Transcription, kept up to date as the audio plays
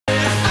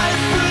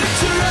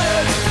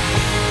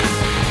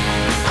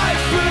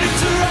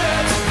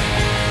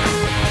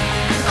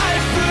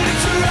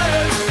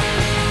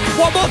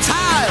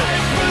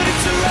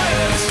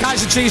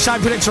Kaiser Chiefs, I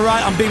Predict A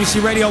Riot on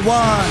BBC Radio 1.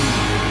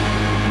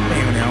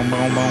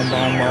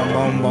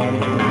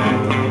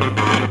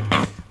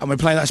 And we're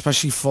playing that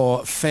especially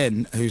for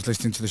Finn, who's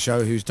listening to the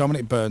show, who's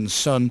Dominic Byrne's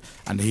son,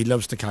 and he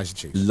loves the Kaiser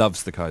Chiefs.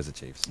 Loves the Kaiser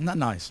Chiefs. Isn't that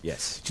nice?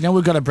 Yes. Do you know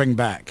we've got to bring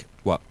back?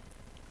 What?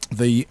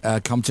 The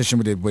competition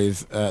we did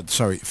with,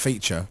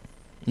 feature.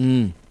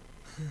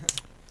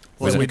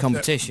 What's the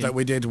competition? That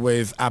we did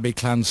with Abby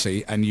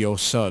Clancy and your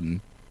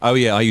son. Oh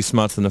yeah, are you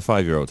smarter than a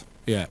 5-year-old?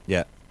 Yeah.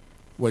 Yeah.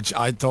 Which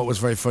I thought was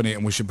very funny,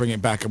 and we should bring it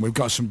back. And we've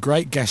got some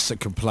great guests that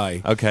can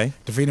play. Okay.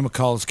 Davina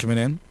McCall's coming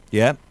in.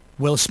 Yeah.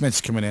 Will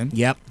Smith's coming in.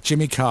 Yep.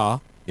 Jimmy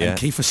Carr. Yeah. And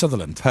Kiefer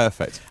Sutherland.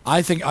 Perfect.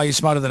 I think Are You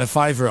Smarter Than a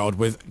 5-year-old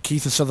with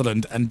Kiefer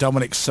Sutherland and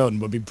Dominic's son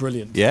would be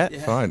brilliant. Yeah,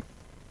 fine.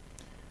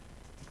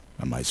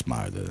 Am I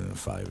smarter than a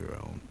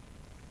 5-year-old?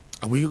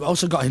 And we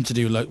also got him to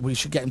do, we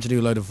should get him to do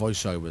a load of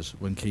voiceovers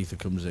when Kiefer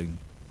comes in,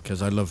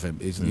 because I love him.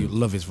 You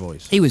love his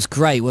voice. He was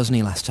great, wasn't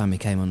he, last time he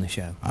came on the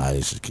show? Hi,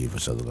 this is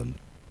Kiefer Sutherland.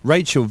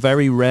 Rachel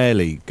very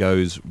rarely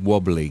goes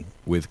wobbly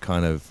with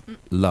kind of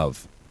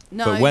love.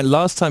 No. But when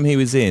last time he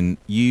was in,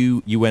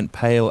 you went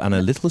pale and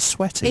a little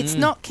sweaty. It's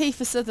not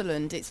Kiefer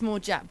Sutherland, it's more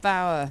Jack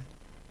Bauer.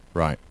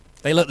 Right.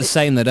 They look the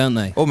same though, don't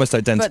they? Almost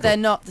identical. But they're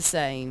not the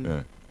same.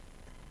 Yeah.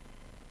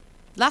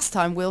 Last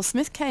time Will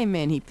Smith came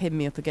in, he pinned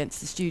me up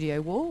against the studio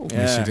wall.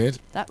 Yeah. Yes, he did.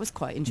 That was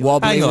quite enjoyable.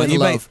 Wobbly Hang on, with you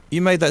love.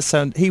 made that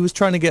sound... He was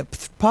trying to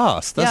get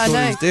past. That's Yeah, what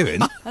I he was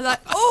doing. I was like,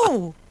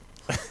 oh!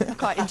 I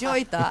quite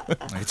enjoyed that.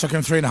 It took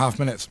him 3.5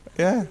 minutes.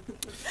 Yeah.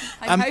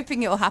 I'm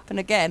hoping it will happen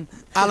again.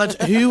 Alan,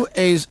 who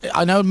is...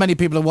 I know many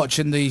people are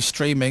watching the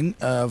streaming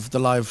of the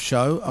live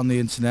show on the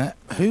internet.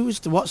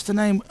 What's the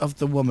name of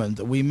the woman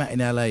that we met in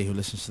LA who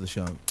listens to the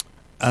show?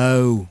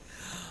 Oh.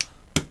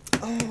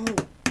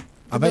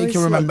 I bet you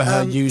can remember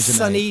her username.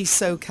 Sunny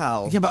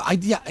SoCal. Yeah, but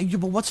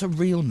but what's her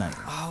real name?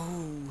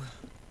 Oh.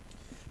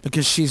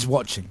 Because she's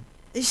watching.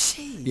 Is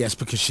she? Yes,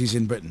 because she's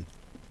in Britain.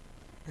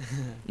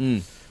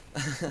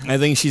 I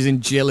think she's in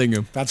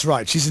Gillingham. That's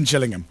right. She's in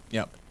Gillingham.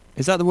 Yep.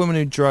 Is that the woman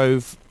who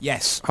drove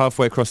Yes.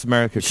 halfway across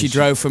America? She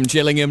drove from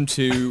Gillingham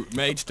to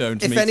Maidstone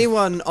to If meet...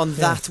 anyone on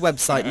that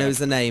website knows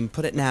the name,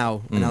 put it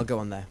now, and I'll go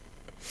on there.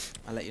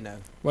 I'll let you know.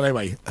 Well,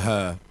 anyway,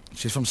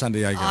 she's from San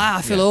Diego.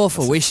 I feel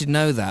awful. We should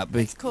know that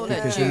call her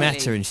because we met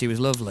Julie. her and she was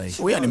lovely.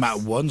 We only met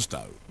her once,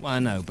 though. Well, I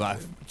know,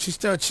 but... She's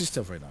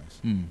still very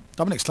nice.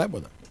 Dominic slept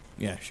with her.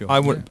 Yeah, sure.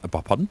 I want...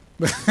 Pardon?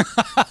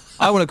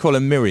 I want to call her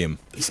Miriam.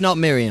 It's not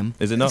Miriam.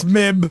 Is it not? It's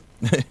Mib.